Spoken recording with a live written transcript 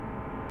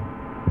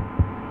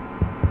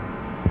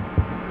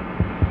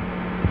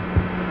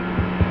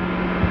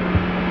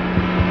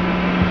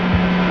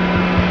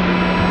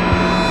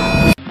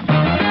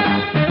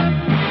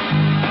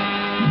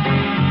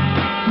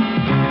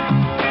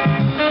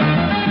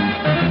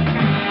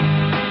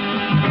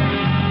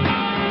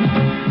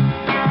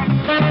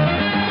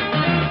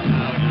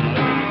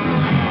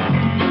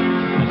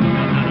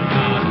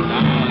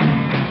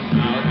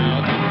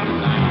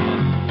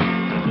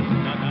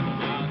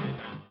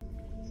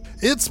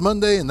It's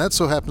Monday, and that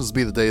so happens to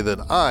be the day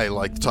that I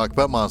like to talk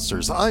about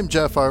monsters. I'm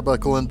Jeff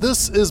Arbuckle, and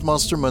this is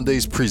Monster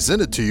Mondays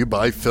presented to you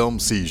by Film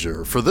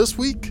Seizure. For this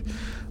week,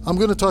 I'm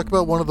going to talk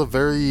about one of the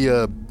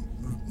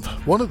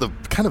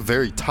kind of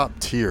very top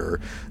tier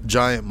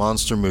giant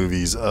monster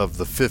movies of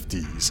the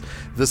 50s.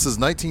 This is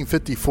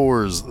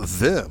 1954's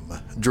Them,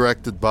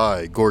 directed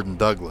by Gordon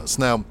Douglas.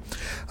 Now,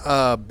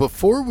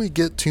 before we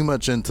get too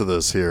much into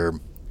this here,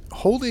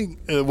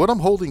 what I'm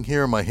holding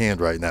here in my hand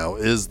right now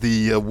is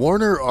the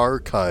Warner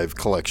Archive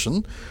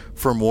collection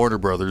from Warner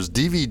Brothers,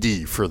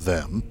 DVD for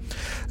Them.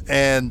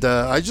 And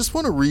I just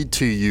want to read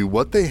to you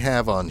what they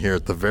have on here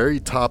at the very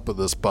top of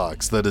this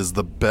box that is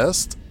the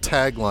best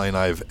tagline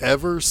I've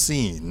ever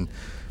seen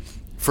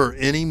for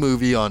any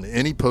movie on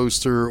any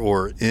poster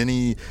or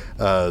any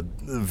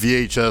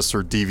VHS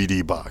or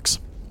DVD box.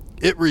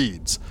 It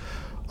reads,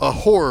 "A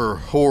horror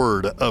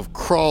horde of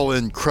crawl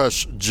and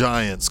crush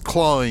giants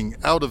clawing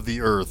out of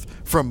the earth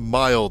from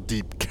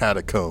mile-deep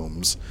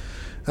catacombs."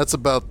 That's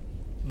about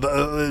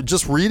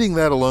just reading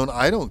that alone.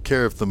 I don't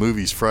care if the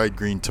movie's fried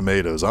green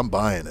tomatoes. I'm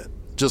buying it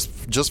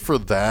just for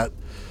that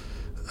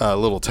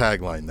little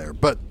tagline there.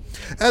 But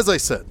as I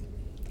said,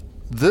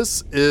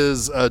 this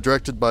is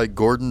directed by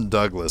Gordon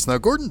Douglas. Now,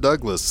 Gordon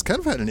Douglas kind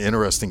of had an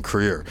interesting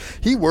career.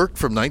 He worked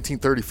from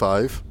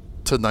 1935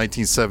 to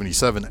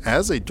 1977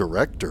 as a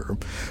director.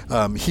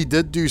 He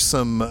did do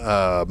some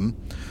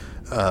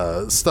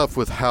stuff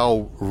with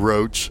Hal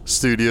Roach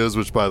Studios,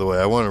 which, by the way,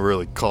 I want to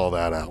really call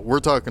that out. We're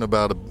talking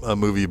about a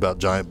movie about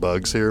giant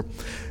bugs here,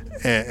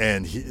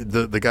 and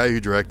the guy who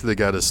directed it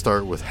got to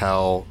start with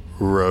Hal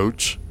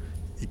Roach.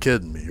 You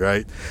kidding me,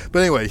 right? But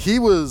anyway, he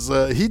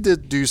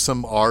did do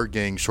some R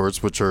Gang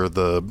shorts, which are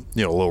the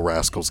Little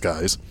Rascals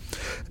guys,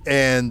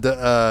 and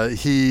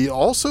he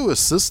also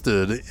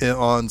assisted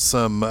on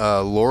some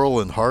Laurel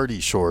and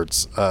Hardy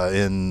shorts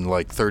in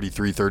like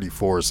 33,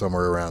 34,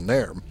 somewhere around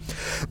there.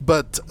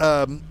 But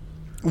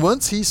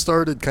once he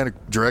started kind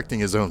of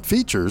directing his own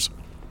features,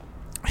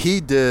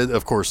 he did,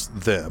 of course,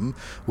 Them,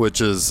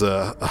 which is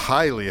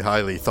highly,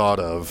 highly thought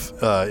of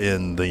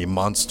in the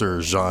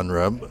monster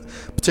genre,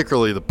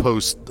 particularly the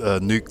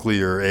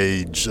post-nuclear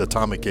age,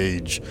 atomic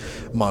age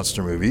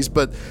monster movies.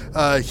 But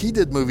he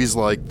did movies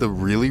like the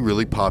really,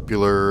 really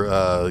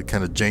popular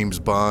kind of James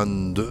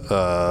Bond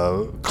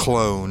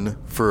clone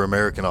for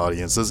American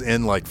audiences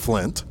in like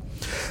Flint.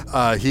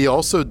 He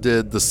also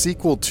did the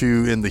sequel to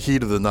In the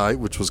Heat of the Night,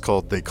 which was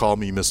called They Call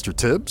Me Mr.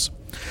 Tibbs.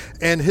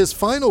 And his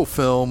final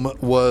film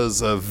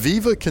was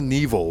Viva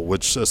Knievel,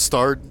 which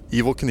starred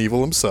Evel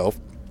Knievel himself.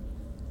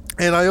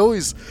 And I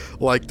always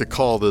like to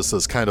call this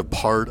as kind of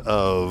part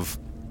of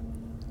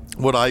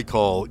what I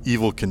call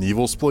Evel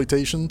Knievel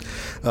exploitation.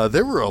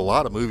 There were a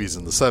lot of movies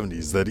in the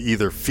 70s that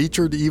either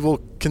featured Evel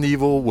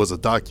Knievel, was a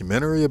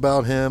documentary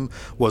about him,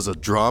 was a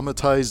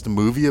dramatized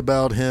movie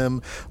about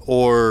him,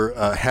 or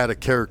had a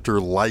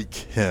character like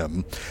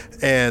him.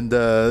 And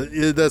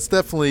that's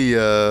definitely,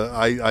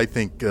 I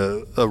think,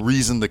 a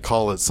reason to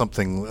call it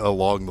something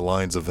along the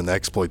lines of an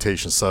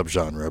exploitation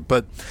subgenre.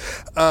 But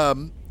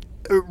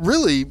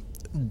really,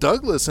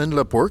 Douglas ended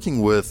up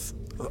working with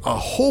a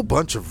whole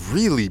bunch of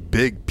really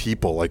big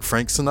people like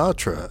Frank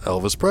Sinatra,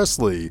 Elvis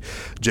Presley,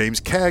 James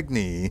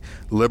Cagney,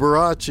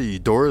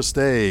 Liberace, Doris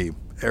Day,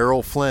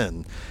 Errol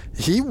Flynn.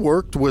 He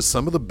worked with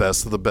some of the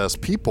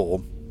best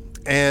people,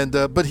 and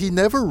but he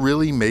never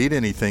really made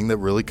anything that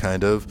really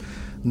kind of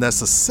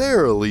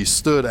necessarily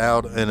stood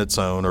out in its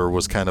own or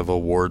was kind of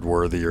award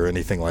worthy or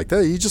anything like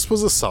that. He just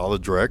was a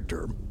solid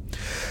director.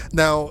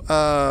 Now,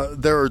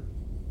 there are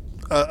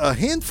a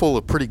handful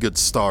of pretty good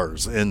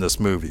stars in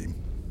this movie.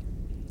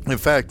 In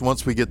fact,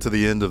 once we get to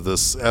the end of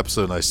this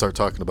episode and I start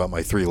talking about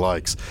my 3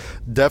 likes,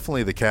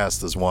 definitely the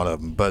cast is one of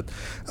them. But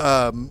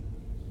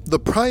the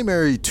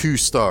primary 2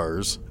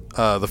 stars,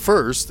 the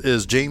first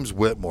is James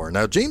Whitmore.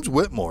 Now, James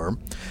Whitmore,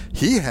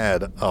 he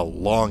had a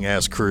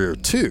long-ass career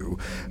too,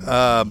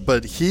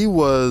 but he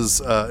was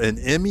an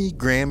Emmy,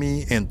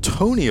 Grammy, and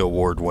Tony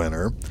Award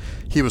winner.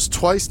 He was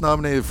twice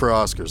nominated for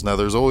Oscars. Now,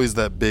 there's always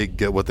that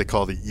big, what they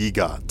call the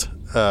EGOT,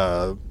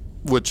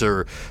 which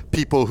are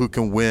people who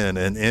can win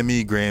an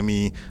Emmy,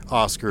 Grammy,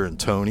 Oscar, and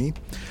Tony.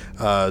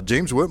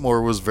 James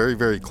Whitmore was very,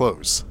 very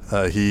close.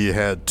 He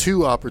had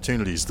 2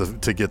 opportunities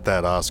to get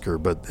that Oscar,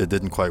 but it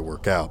didn't quite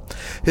work out.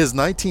 His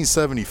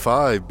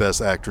 1975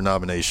 Best Actor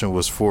nomination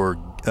was for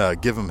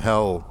Give 'Em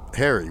Hell,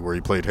 Harry, where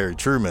he played Harry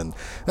Truman.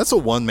 That's a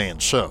one-man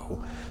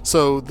show.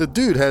 So the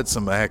dude had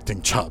some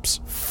acting chops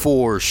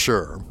for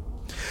sure.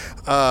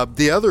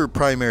 The other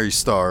primary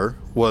star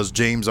was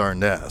James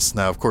Arness.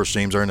 Now, of course,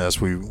 James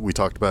Arness, we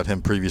talked about him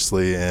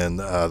previously in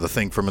The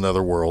Thing from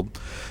Another World,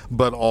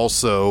 but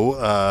also,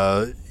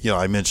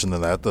 I mentioned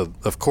that,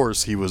 of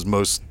course, he was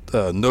most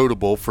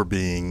notable for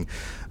being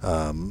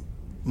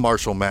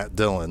Marshal Matt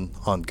Dillon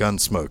on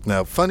Gunsmoke.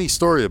 Now, funny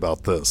story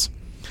about this.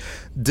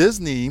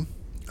 Disney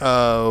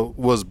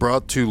was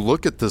brought to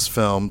look at this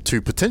film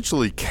to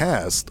potentially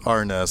cast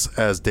Arness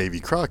as Davy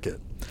Crockett.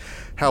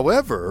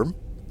 However,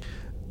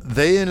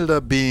 they ended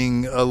up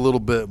being a little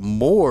bit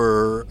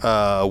more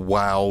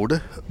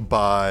wowed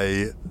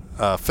by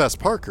Fess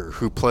Parker,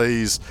 who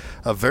plays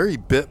a very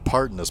bit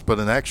part in this, but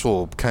an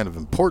actual kind of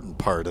important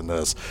part in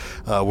this,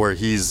 where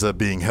he's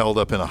being held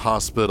up in a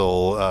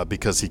hospital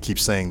because he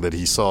keeps saying that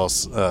he saw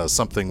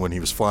something when he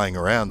was flying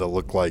around that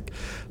looked like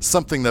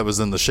something that was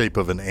in the shape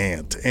of an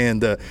ant.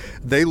 And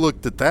they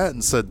looked at that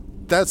and said,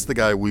 that's the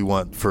guy we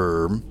want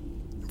for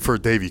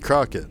Davy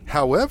Crockett.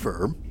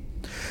 However,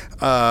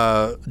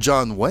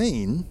 John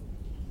Wayne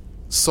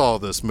saw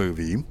this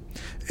movie,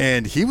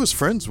 and he was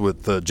friends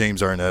with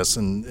James Arness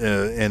and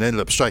ended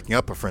up striking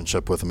up a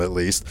friendship with him at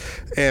least,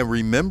 and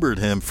remembered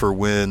him for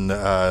when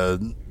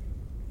the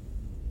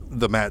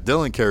Matt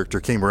Dillon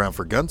character came around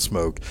for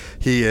Gunsmoke.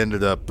 He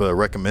ended up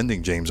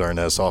recommending James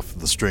Arness off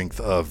the strength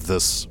of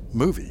this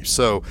movie.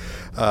 So,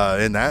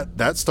 and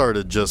that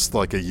started just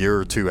like a year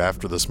or two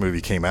after this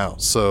movie came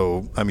out.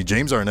 So, I mean,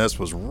 James Arness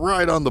was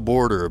right on the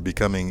border of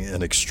becoming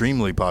an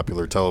extremely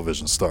popular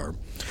television star.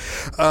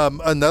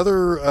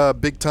 Another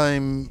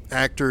big-time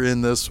actor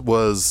in this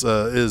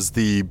is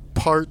the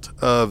part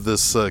of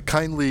this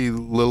kindly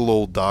little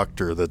old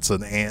doctor that's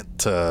an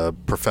ant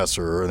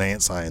professor or an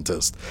ant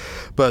scientist.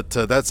 But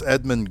that's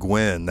Edmund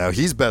Gwenn. Now,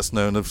 he's best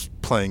known as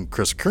playing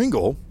Kris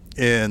Kringle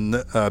in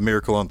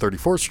Miracle on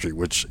 34th Street,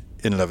 which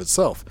in and of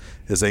itself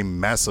is a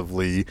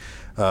massively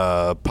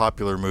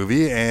popular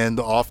movie and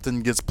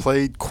often gets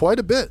played quite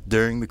a bit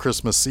during the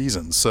Christmas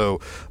season. So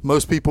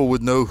most people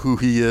would know who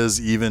he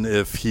is, even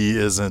if he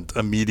isn't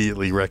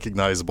immediately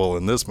recognizable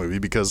in this movie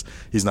because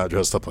he's not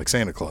dressed up like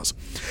Santa Claus.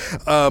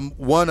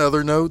 One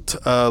other note,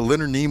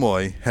 Leonard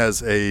Nimoy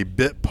has a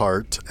bit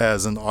part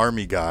as an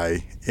army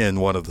guy in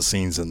one of the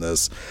scenes in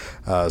this.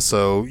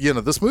 So,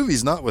 this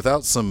movie's not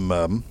without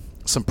some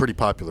pretty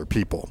popular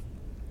people.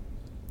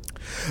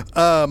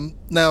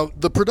 Now,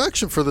 the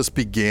production for this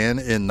began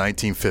in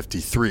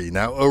 1953.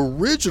 Now,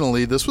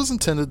 originally, this was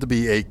intended to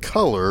be a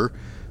color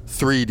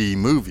 3D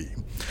movie.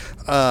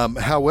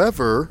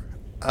 However,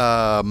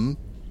 the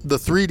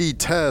 3D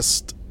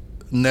test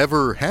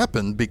never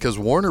happened because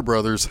Warner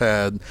Brothers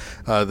had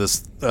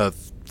this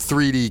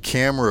 3D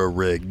camera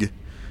rig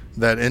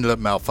that ended up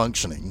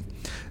malfunctioning.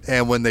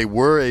 And when they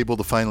were able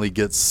to finally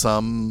get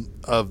some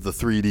of the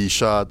 3D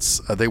shots,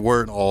 they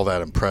weren't all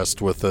that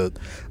impressed with it.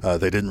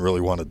 They didn't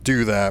really want to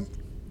do that.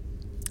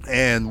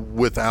 And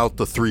without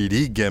the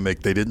 3D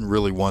gimmick, they didn't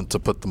really want to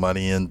put the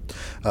money in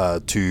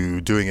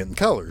to doing it in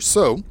color.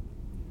 So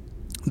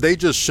they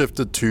just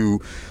shifted to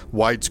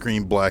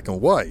widescreen black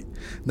and white.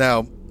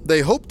 Now,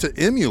 they hope to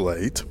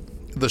emulate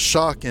the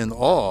shock and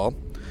awe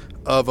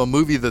of a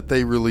movie that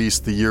they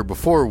released the year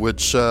before,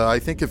 which I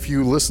think if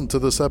you listen to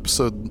this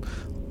episode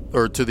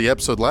or to the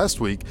episode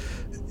last week,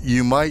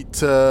 you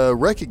might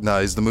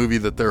recognize the movie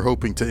that they're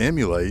hoping to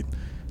emulate,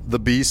 The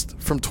Beast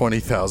from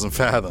 20,000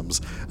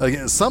 Fathoms.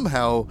 Again,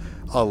 somehow,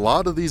 a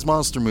lot of these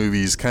monster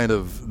movies, kind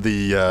of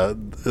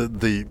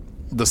the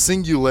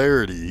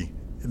singularity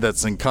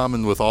that's in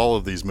common with all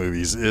of these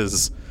movies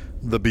is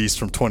The Beast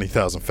from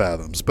 20,000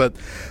 Fathoms. But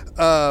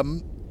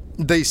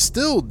they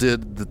still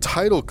did the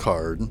title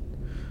card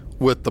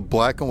with the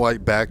black and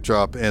white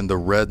backdrop and the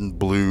red and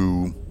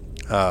blue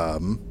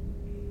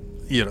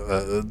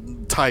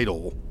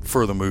title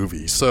for the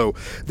movie. So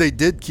they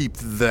did keep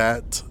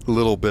that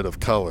little bit of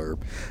color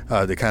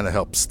to kind of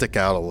help stick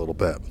out a little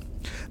bit.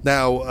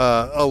 Now,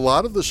 a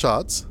lot of the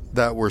shots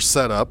that were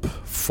set up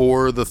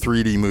for the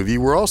 3D movie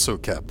were also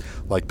kept,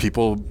 like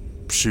people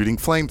shooting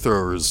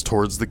flamethrowers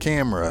towards the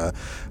camera,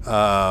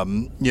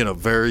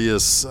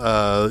 various,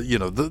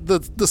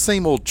 the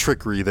same old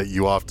trickery that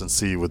you often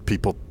see with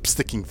people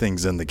sticking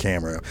things in the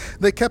camera.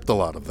 They kept a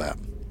lot of that.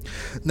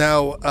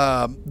 Now,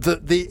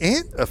 the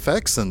ant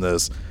effects in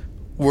this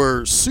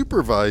were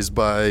supervised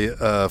by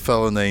a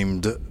fellow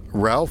named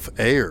Ralph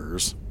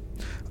Ayers,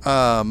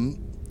 but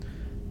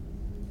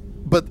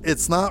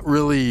it's not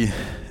really...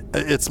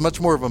 It's much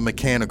more of a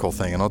mechanical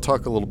thing, and I'll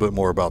talk a little bit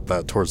more about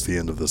that towards the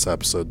end of this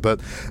episode. But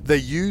they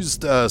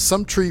used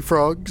some tree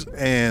frogs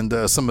and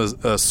some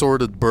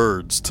assorted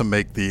birds to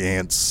make the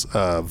ants'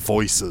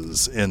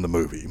 voices in the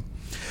movie.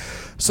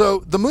 So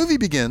the movie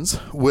begins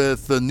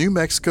with the New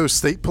Mexico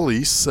State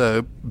Police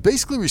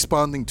basically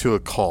responding to a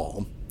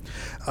call.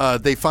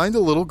 They find a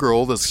little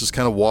girl that's just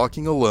kind of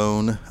walking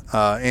alone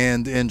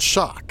and in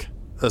shock,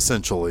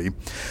 essentially.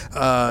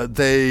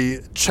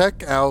 They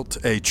check out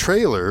a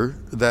trailer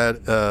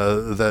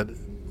that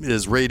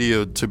is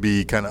radioed to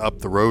be kind of up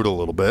the road a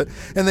little bit,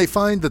 and they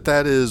find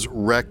that is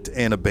wrecked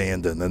and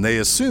abandoned. And they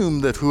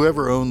assume that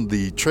whoever owned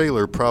the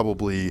trailer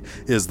probably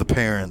is the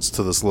parents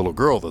to this little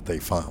girl that they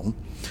found.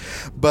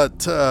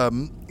 But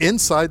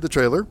inside the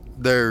trailer,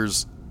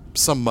 there's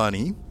some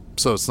money.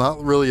 So it's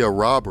not really a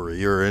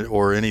robbery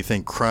or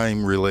anything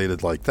crime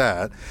related like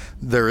that.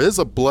 There is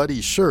a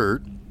bloody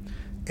shirt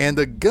and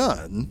a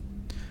gun,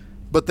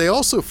 but they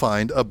also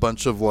find a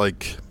bunch of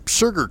like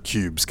sugar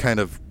cubes kind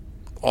of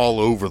all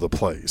over the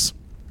place.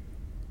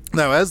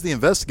 Now, as the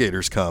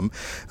investigators come,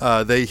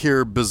 they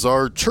hear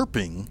bizarre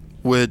chirping,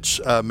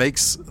 which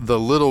makes the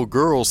little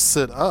girl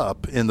sit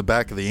up in the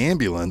back of the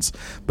ambulance,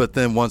 but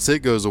then once it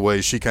goes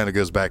away, she kind of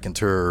goes back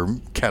into her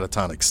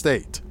catatonic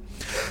state.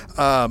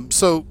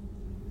 So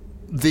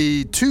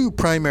the two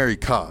primary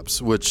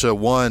cops, which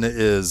one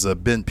is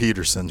Ben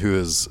Peterson, who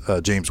is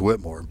James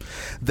Whitmore,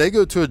 they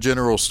go to a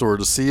general store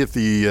to see if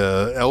the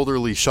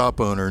elderly shop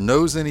owner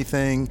knows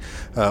anything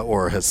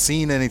or has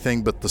seen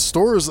anything, but the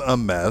store is a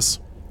mess,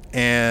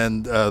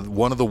 and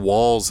one of the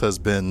walls has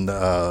been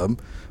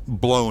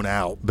blown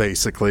out,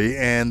 basically,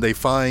 and they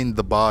find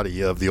the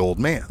body of the old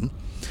man.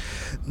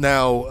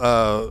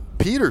 Now,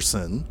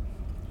 Peterson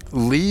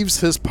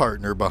leaves his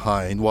partner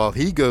behind while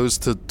he goes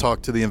to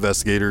talk to the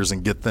investigators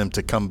and get them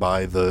to come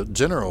by the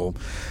general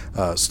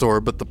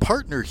store. But the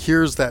partner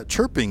hears that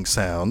chirping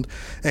sound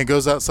and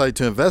goes outside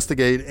to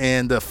investigate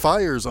and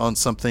fires on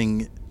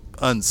something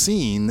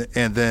unseen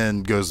and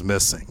then goes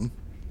missing.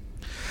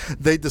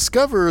 They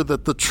discover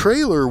that the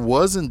trailer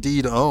was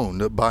indeed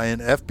owned by an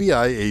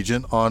FBI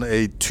agent on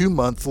a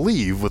 2-month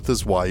leave with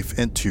his wife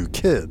and 2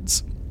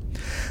 kids.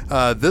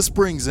 This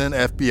brings in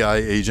FBI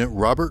agent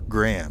Robert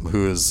Graham,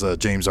 who is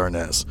James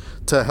Arness,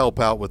 to help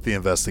out with the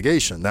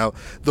investigation. Now,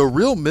 the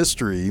real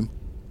mystery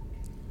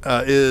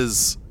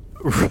is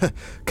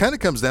kind of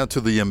comes down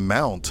to the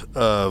amount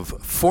of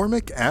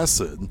formic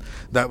acid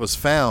that was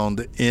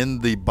found in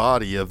the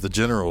body of the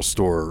general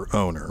store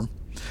owner.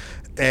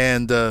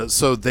 And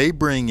so they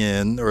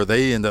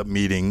they end up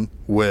meeting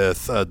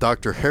with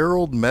Dr.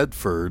 Harold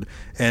Medford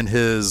and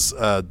his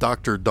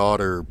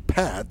daughter,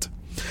 Pat,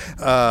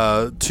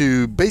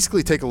 to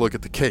basically take a look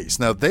at the case.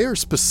 Now, they are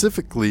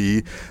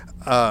specifically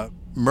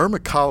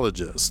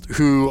myrmecologists,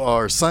 who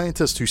are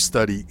scientists who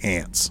study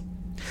ants.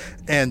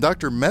 And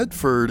Dr.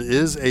 Medford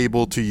is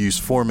able to use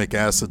formic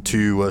acid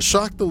to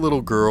shock the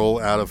little girl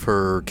out of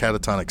her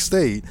catatonic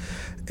state,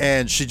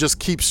 and she just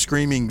keeps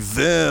screaming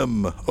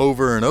 "them"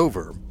 over and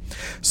over.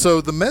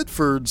 So the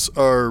Medfords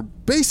are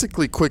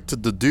basically quick to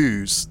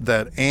deduce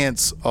that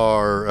ants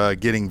are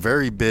getting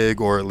very big,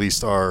 or at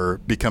least are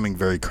becoming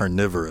very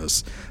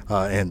carnivorous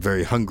and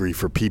very hungry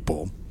for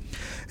people.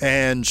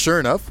 And sure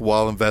enough,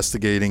 while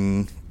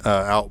investigating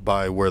out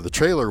by where the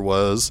trailer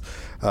was,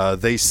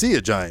 they see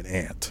a giant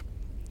ant.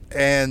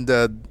 And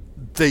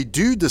they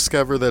do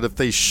discover that if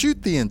they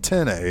shoot the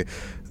antennae,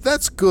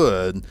 that's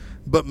good,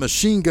 but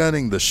machine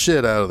gunning the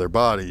shit out of their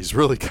bodies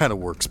really kind of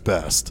works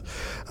best.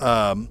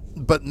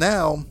 But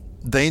now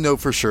they know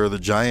for sure the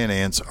giant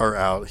ants are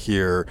out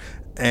here,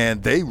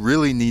 and they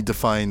really need to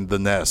find the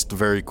nest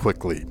very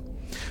quickly.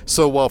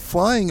 So while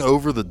flying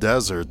over the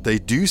desert, they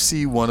do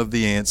see one of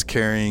the ants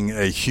carrying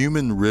a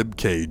human rib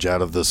cage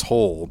out of this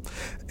hole,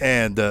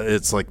 and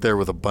it's like there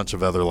with a bunch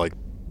of other like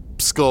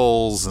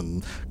skulls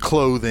and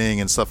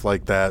clothing and stuff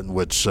like that, in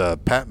which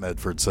Pat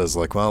Medford says,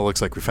 like, well, it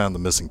looks like we found the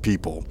missing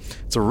people.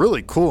 It's a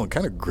really cool and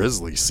kind of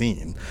grisly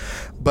scene.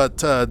 But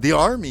the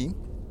army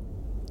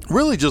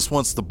really just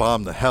wants to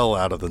bomb the hell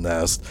out of the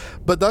nest,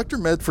 but Dr.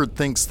 Medford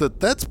thinks that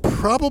that's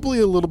probably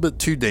a little bit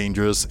too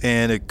dangerous,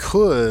 and it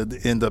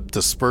could end up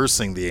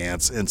dispersing the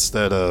ants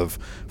instead of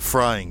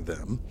frying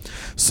them.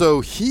 So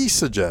he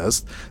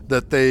suggests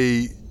that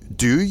they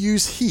do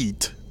use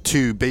heat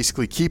to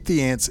basically keep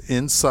the ants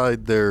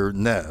inside their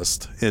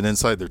nest and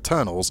inside their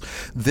tunnels,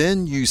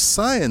 then use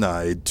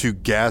cyanide to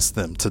gas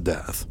them to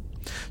death.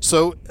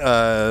 So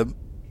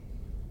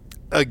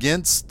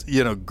against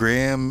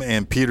Graham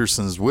and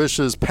Peterson's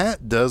wishes,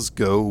 Pat does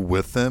go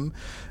with them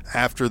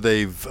after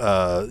they've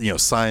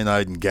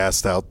cyanide and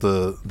gassed out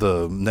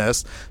the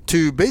nest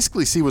to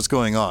basically see what's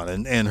going on.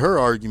 And her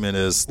argument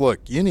is, look,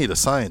 you need a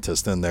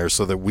scientist in there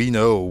so that we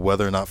know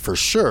whether or not for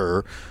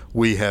sure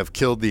we have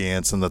killed the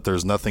ants and that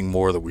there's nothing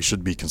more that we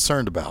should be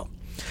concerned about.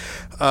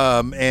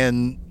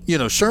 And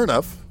sure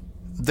enough,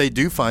 they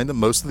do find that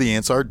most of the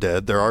ants are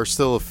dead. There are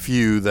still a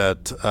few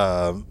that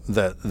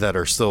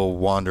are still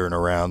wandering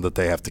around that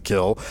they have to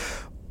kill,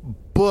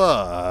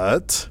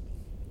 but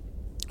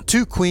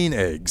 2 queen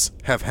eggs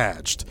have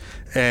hatched,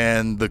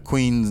 and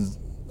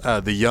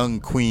the young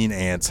queen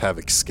ants have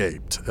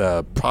escaped,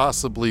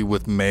 possibly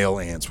with male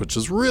ants, which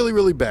is really,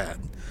 really bad.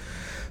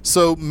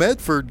 So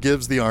Medford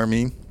gives the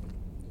army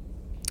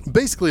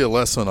basically a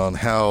lesson on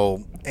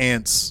how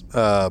ants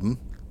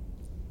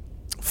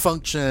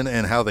function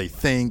and how they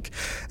think,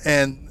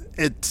 and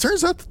it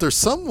turns out that they're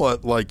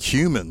somewhat like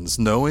humans,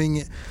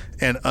 knowing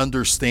and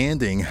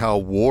understanding how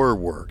war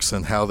works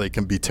and how they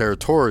can be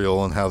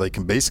territorial and how they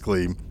can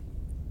basically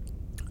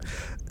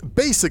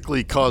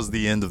cause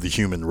the end of the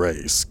human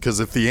race. Because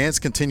if the ants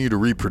continue to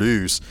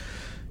reproduce,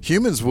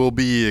 humans will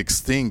be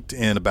extinct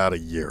in about a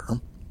year.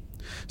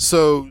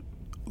 So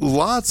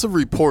lots of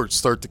reports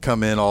start to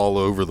come in all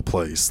over the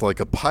place. Like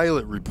a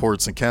pilot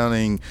reports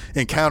encountering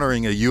a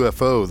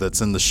UFO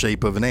that's in the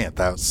shape of an ant.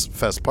 That's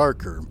Fess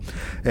Parker.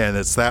 And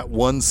it's that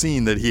one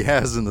scene that he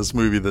has in this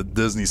movie that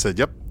Disney said,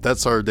 yep,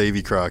 that's our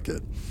Davy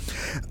Crockett.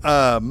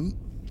 But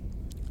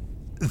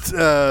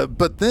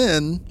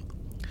then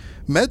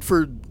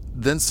Medford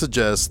then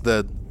suggests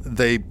that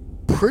they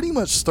pretty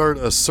much start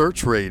a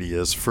search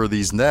radius for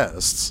these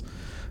nests,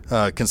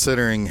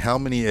 considering how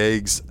many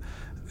eggs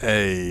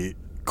a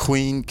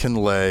queen can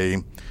lay,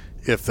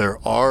 if there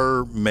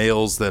are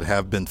males that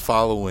have been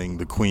following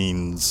the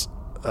queens,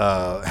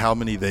 how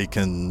many they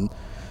can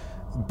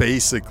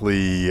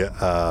basically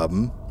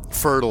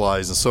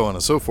fertilize and so on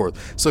and so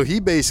forth. So he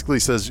basically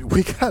says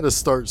we got to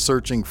start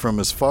searching from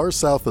as far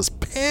south as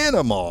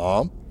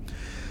Panama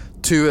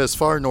to as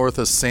far north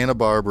as Santa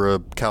Barbara,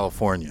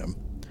 California.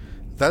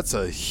 That's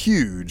a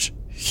huge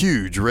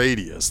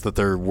radius that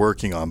they're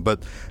working on.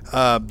 But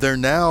they're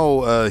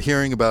now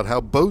hearing about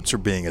how boats are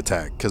being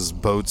attacked, because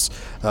boats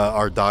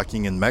are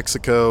docking in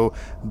Mexico.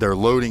 They're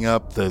loading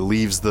up. That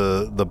leaves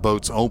the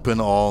boats open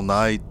all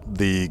night.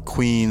 The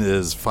queen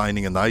is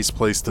finding a nice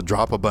place to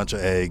drop a bunch of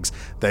eggs.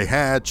 They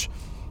hatch.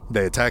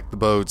 They attack the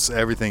boats.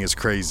 Everything is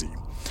crazy.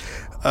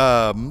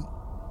 And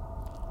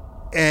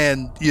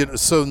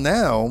so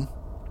now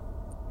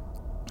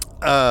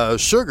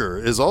sugar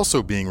is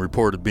also being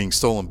reported being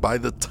stolen by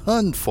the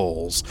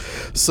tonfuls.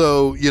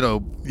 So,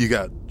 you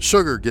got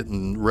sugar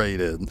getting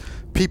raided,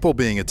 people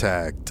being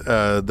attacked.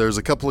 There's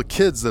a couple of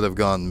kids that have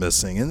gone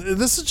missing. And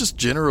this is just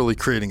generally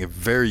creating a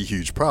very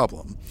huge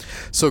problem.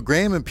 So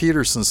Graham and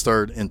Peterson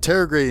start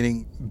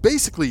interrogating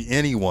basically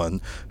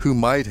anyone who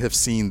might have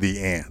seen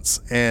the ants.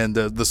 And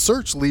the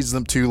search leads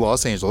them to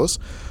Los Angeles,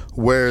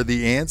 where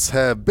the ants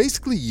have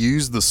basically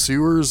used the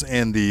sewers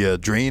and the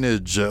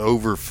drainage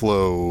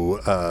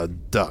overflow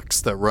ducts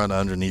that run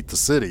underneath the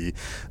city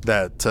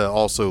that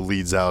also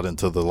leads out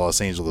into the Los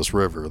Angeles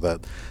River,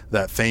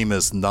 that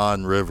famous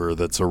non-river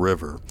that's a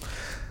river.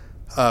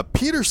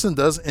 Peterson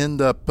does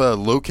end up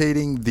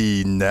locating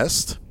the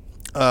nest,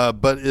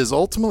 but is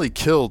ultimately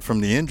killed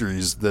from the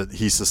injuries that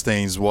he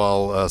sustains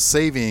while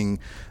saving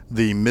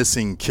the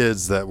missing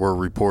kids that were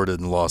reported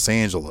in Los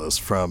Angeles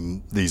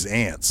from these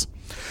ants.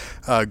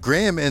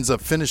 Graham ends up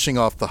finishing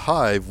off the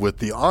hive with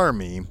the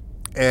army,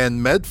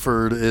 and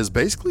Medford is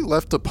basically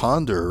left to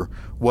ponder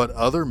what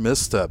other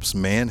missteps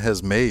man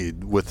has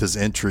made with his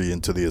entry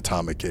into the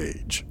atomic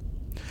age.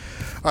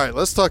 All right,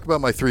 let's talk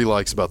about my 3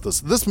 likes about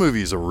this. This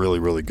movie is a really,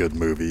 really good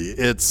movie.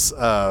 It's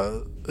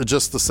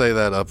just to say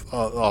that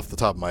off the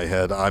top of my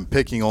head, I'm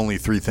picking only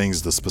 3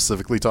 things to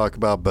specifically talk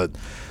about, but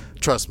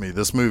trust me,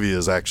 this movie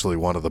is actually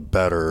one of the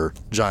better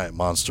giant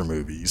monster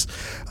movies.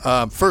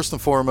 First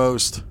and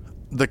foremost,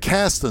 the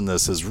cast in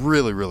this is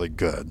really, really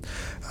good.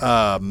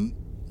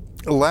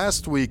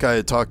 Last week I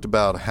had talked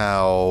about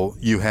how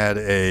you had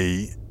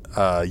a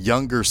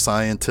younger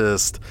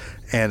scientist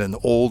and an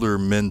older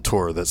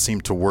mentor that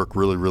seemed to work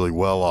really, really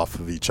well off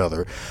of each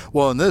other.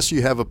 Well, in this,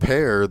 you have a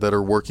pair that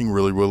are working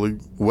really, really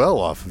well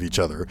off of each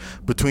other.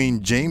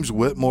 Between James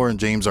Whitmore and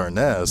James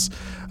Arness,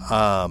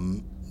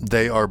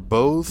 they are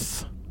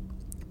both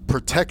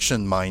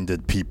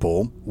protection-minded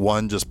people,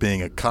 one just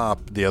being a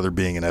cop, the other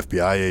being an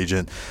FBI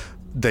agent.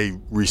 They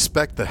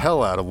respect the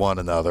hell out of one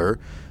another,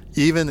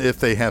 even if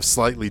they have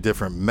slightly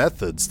different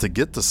methods to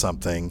get to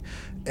something,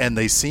 and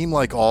they seem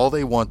like all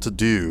they want to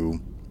do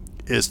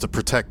is to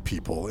protect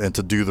people and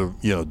to do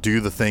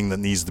the thing that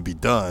needs to be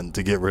done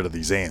to get rid of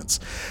these ants.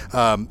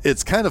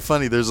 It's kind of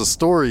funny. There's a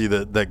story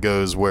that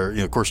goes where,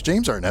 of course,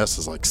 James Arness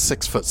is like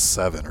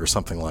 6'7" or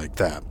something like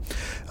that.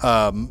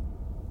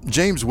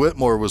 James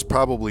Whitmore was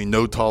probably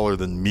no taller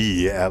than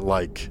me at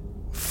like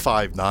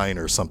 5'9"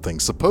 or something.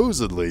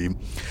 Supposedly,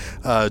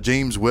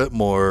 James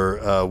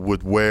Whitmore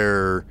would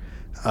wear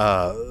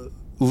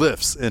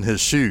lifts in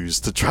his shoes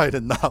to try to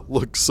not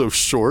look so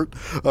short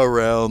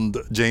around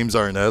James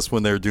Arness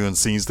when they're doing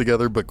scenes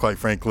together. But quite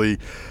frankly,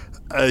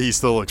 he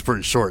still looks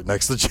pretty short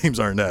next to James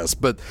Arness.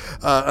 But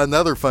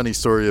another funny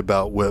story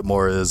about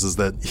Whitmore is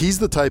that he's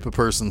the type of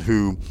person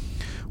who,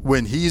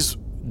 when he's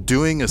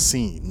doing a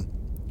scene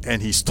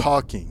and he's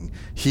talking,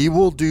 he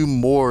will do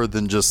more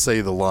than just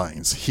say the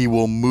lines. He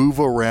will move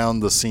around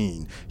the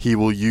scene. He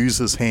will use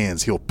his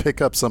hands. He'll pick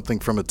up something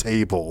from a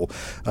table.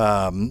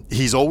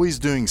 He's always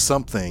doing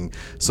something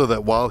so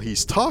that while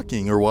he's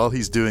talking or while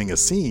he's doing a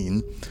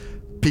scene,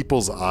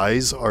 people's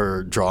eyes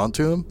are drawn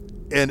to him.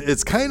 And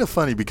it's kind of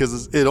funny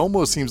because it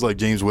almost seems like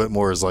James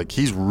Whitmore is like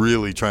he's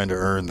really trying to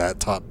earn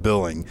that top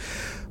billing.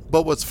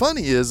 But what's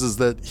funny is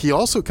that he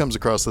also comes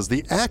across as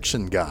the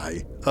action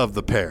guy of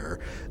the pair.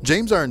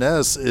 James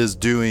Arness is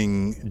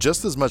doing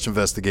just as much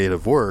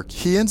investigative work.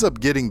 He ends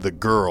up getting the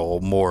girl,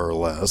 more or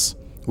less,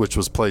 which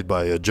was played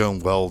by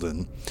Joan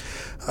Weldon.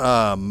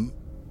 And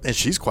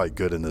she's quite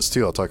good in this,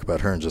 too. I'll talk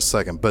about her in just a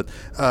second. But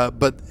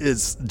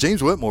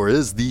James Whitmore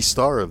is the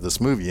star of this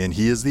movie, and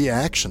he is the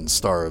action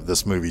star of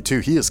this movie, too.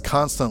 He is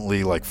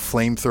constantly, like,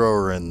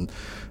 flamethrower and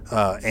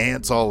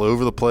ants all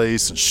over the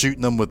place and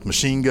shooting them with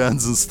machine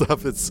guns and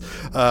stuff. It's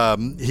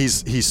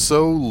he's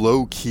so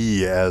low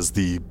key as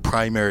the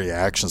primary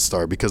action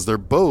star because they're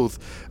both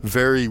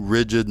very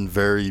rigid and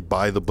very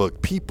by the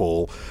book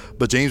people.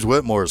 But James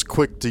Whitmore is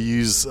quick to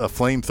use a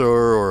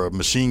flamethrower or a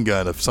machine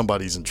gun if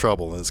somebody's in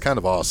trouble, and it's kind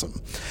of awesome.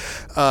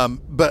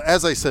 But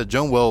as I said,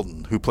 Joan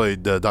Weldon, who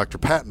played Dr.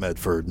 Pat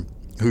Medford,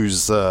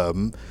 who's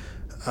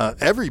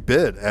every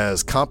bit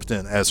as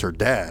competent as her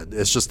dad.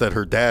 It's just that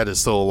her dad is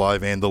still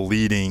alive and the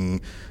leading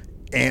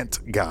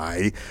ant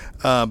guy.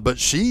 But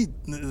she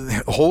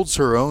holds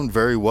her own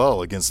very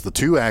well against the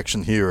two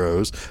action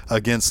heroes,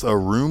 against a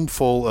room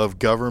full of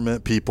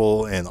government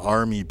people and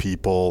army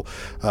people.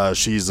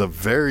 She's a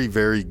very,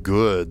 very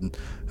good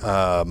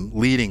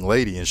leading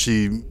lady, and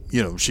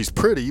she's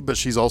pretty, but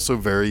she's also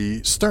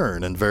very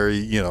stern and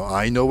very,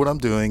 I know what I'm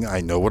doing,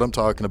 I know what I'm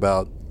talking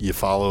about, you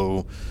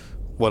follow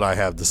what I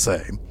have to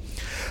say.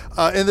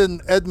 And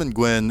then Edmund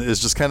Gwenn is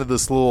just kind of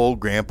this little old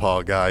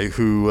grandpa guy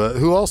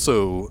who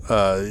also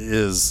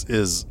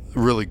is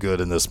really good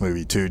in this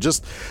movie too.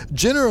 Just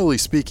generally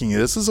speaking,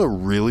 this is a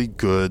really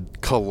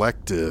good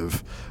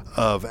collective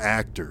of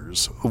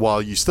actors.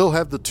 While you still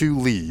have the two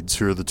leads,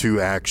 who are the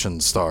two action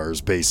stars,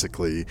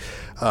 basically,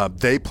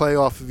 they play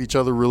off of each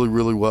other really,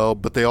 really well,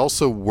 but they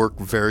also work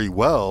very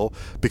well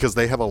because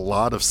they have a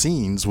lot of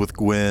scenes with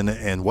Gwen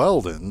and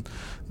Weldon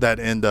that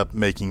end up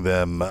making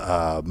them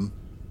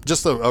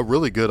just a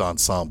really good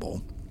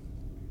ensemble.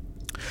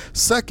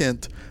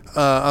 Second,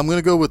 I'm going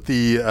to go with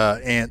the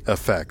ant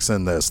effects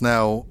in this.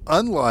 Now,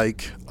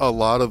 unlike a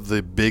lot of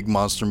the big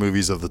monster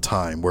movies of the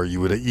time, where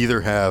you would either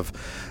have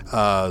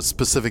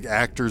specific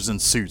actors in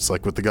suits,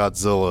 like with the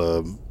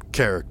Godzilla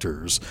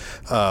characters,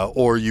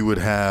 or you would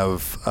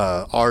have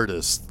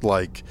artists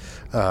like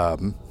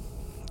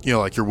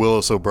like your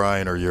Willis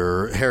O'Brien or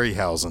your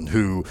Harryhausen,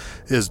 who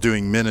is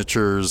doing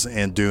miniatures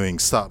and doing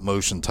stop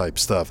motion type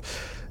stuff.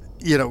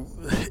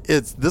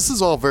 This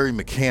is all very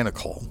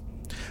mechanical.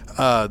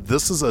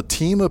 This is a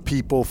team of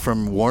people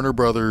from Warner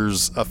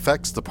Brothers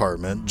effects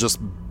department just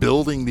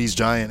building these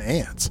giant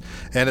ants.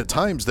 And at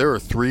times there are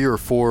 3 or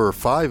 4 or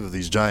 5 of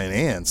these giant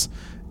ants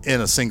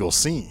in a single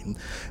scene.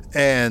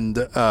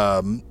 And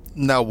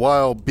now,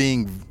 while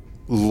being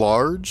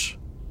large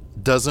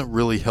doesn't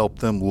really help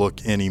them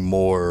look any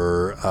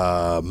more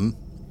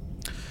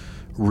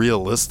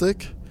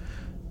realistic,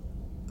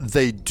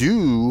 they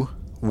do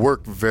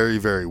work very,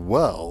 very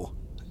well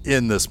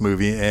in this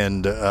movie,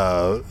 and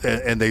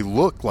they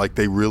look like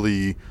they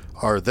really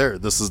are there.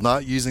 This is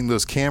not using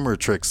those camera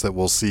tricks that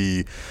we'll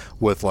see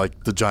with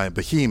like the giant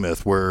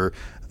behemoth, where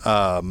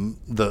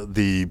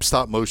the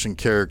stop motion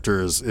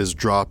character is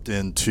dropped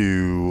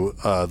into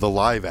the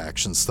live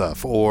action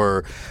stuff,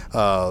 or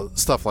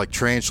stuff like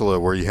Tarantula,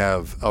 where you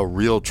have a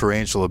real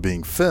tarantula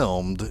being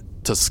filmed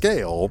to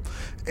scale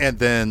and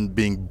then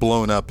being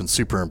blown up and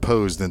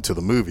superimposed into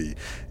the movie.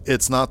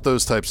 It's not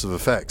those types of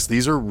effects.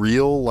 These are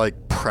real,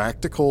 like,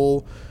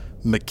 practical,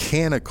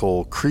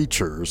 mechanical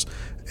creatures,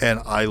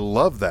 and I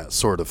love that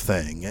sort of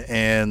thing.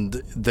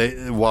 And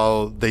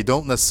while they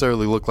don't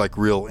necessarily look like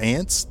real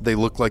ants, they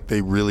look like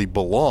they really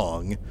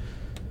belong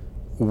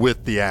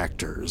with the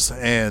actors.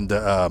 And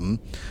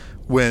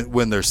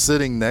when they're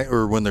sitting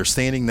when they're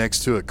standing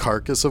next to a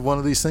carcass of one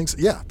of these things,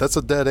 yeah, that's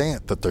a dead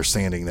ant that they're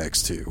standing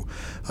next to.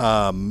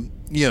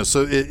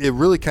 So it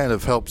really kind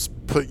of helps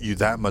put you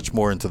that much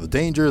more into the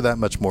danger, that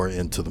much more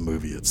into the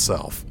movie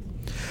itself.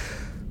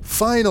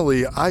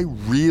 Finally, I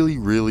really,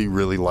 really,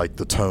 really like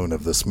the tone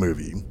of this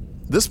movie.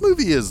 This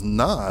movie is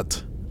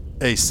not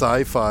a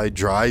sci-fi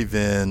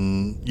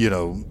drive-in,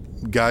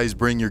 guys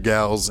bring your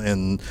gals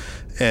and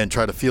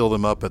try to feel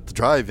them up at the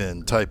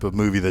drive-in type of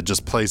movie that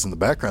just plays in the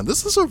background.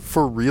 This is a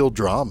for real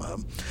drama.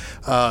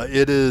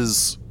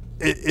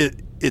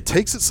 It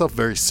takes itself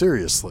very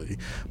seriously,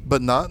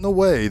 but not in a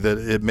way that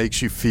it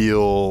makes you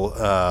feel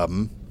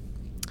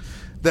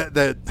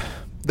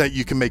that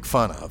you can make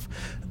fun of.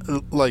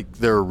 Like,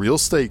 there are real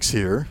stakes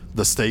here.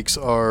 The stakes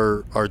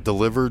are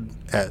delivered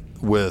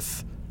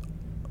with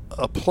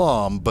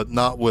aplomb, but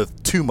not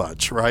with too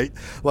much, right?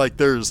 Like,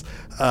 there's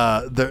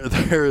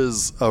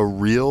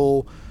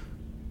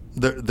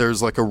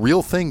there's like a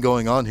real thing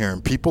going on here,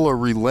 and people are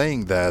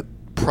relaying that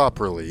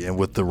properly and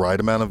with the right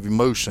amount of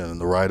emotion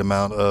and the right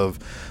amount of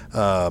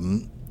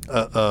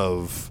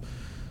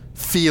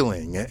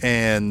feeling,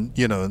 and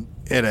and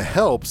it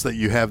helps that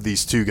you have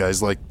these two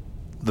guys, like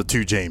the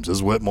two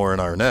Jameses, Whitmore and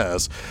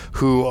Arness,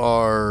 who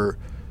are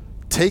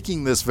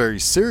taking this very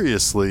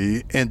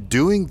seriously and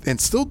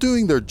still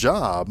doing their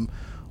job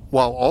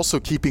while also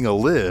keeping a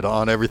lid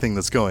on everything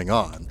that's going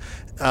on.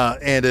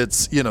 And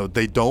it's,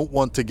 they don't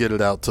want to get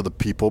it out to the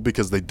people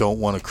because they don't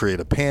want to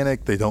create a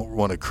panic. They don't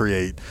want to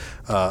create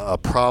a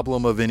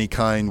problem of any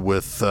kind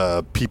with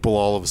people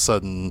all of a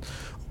sudden,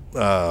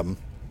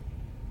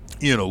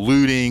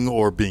 looting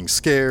or being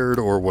scared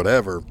or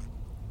whatever.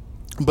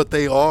 But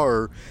they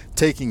are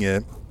taking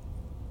it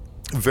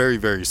very,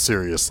 very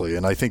seriously.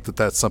 And I think that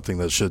that's something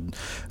that should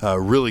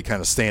really kind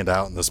of stand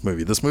out in this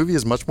movie. This movie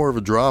is much more of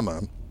a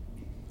drama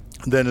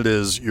than it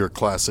is your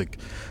classic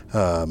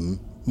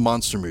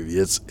monster movie.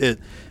 It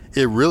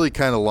really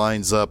kind of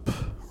lines up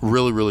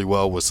really, really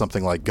well with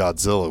something like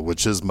Godzilla,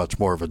 which is much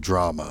more of a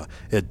drama.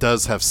 It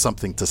does have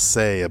something to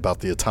say about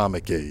the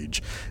atomic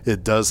age.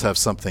 It does have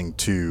something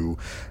to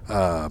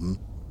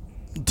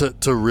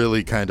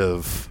really kind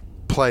of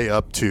play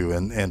up to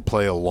and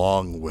play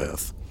along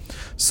with.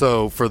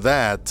 So for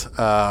that,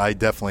 I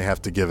definitely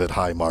have to give it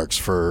high marks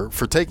for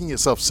taking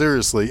itself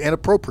seriously and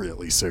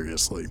appropriately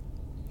seriously.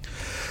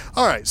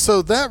 All right,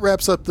 so that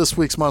wraps up this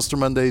week's Monster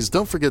Mondays.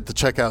 Don't forget to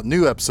check out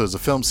new episodes of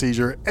Film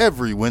Seizure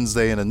every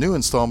Wednesday and a new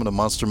installment of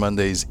Monster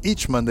Mondays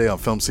each Monday on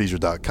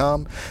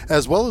FilmSeizure.com,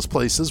 as well as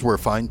places where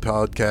fine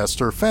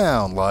podcasts are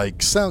found, like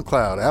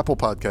SoundCloud, Apple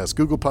Podcasts,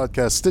 Google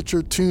Podcasts,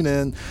 Stitcher,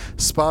 TuneIn,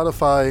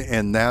 Spotify,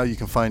 and now you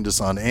can find us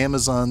on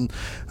Amazon.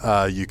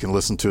 You can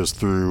listen to us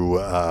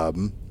through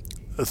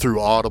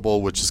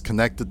Audible, which is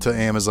connected to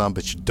Amazon,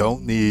 but you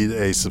don't need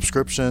a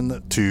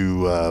subscription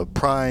to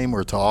Prime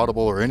or to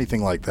Audible or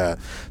anything like that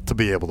to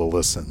be able to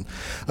listen.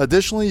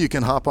 Additionally, you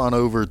can hop on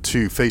over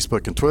to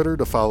Facebook and Twitter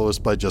to follow us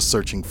by just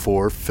searching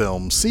for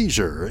Film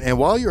Seizure. And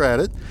while you're at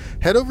it,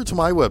 head over to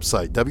my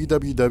website,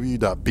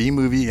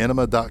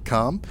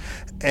 www.bmovieenema.com,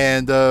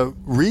 and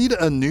read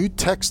a new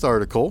text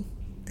article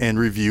and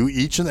review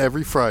each and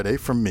every Friday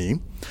from me.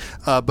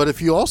 But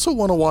if you also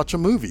want to watch a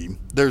movie,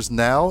 there's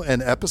now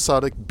an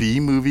episodic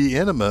B-Movie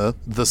Enema,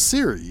 the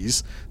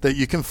series, that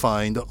you can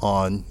find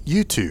on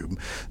YouTube.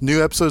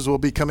 New episodes will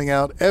be coming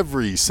out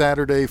every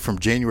Saturday from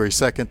January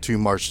 2nd to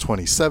March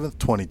 27th,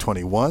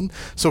 2021.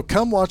 So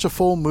come watch a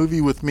full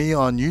movie with me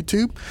on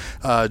YouTube.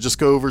 Just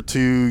go over to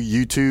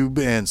YouTube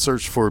and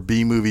search for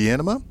B-Movie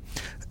Enema.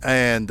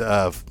 And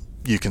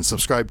you can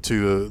subscribe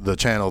to the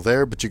channel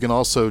there, but you can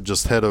also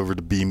just head over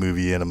to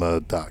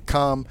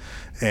bmovieenema.com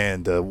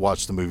and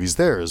watch the movies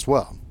there as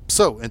well.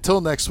 So until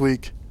next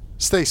week,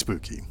 stay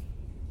spooky.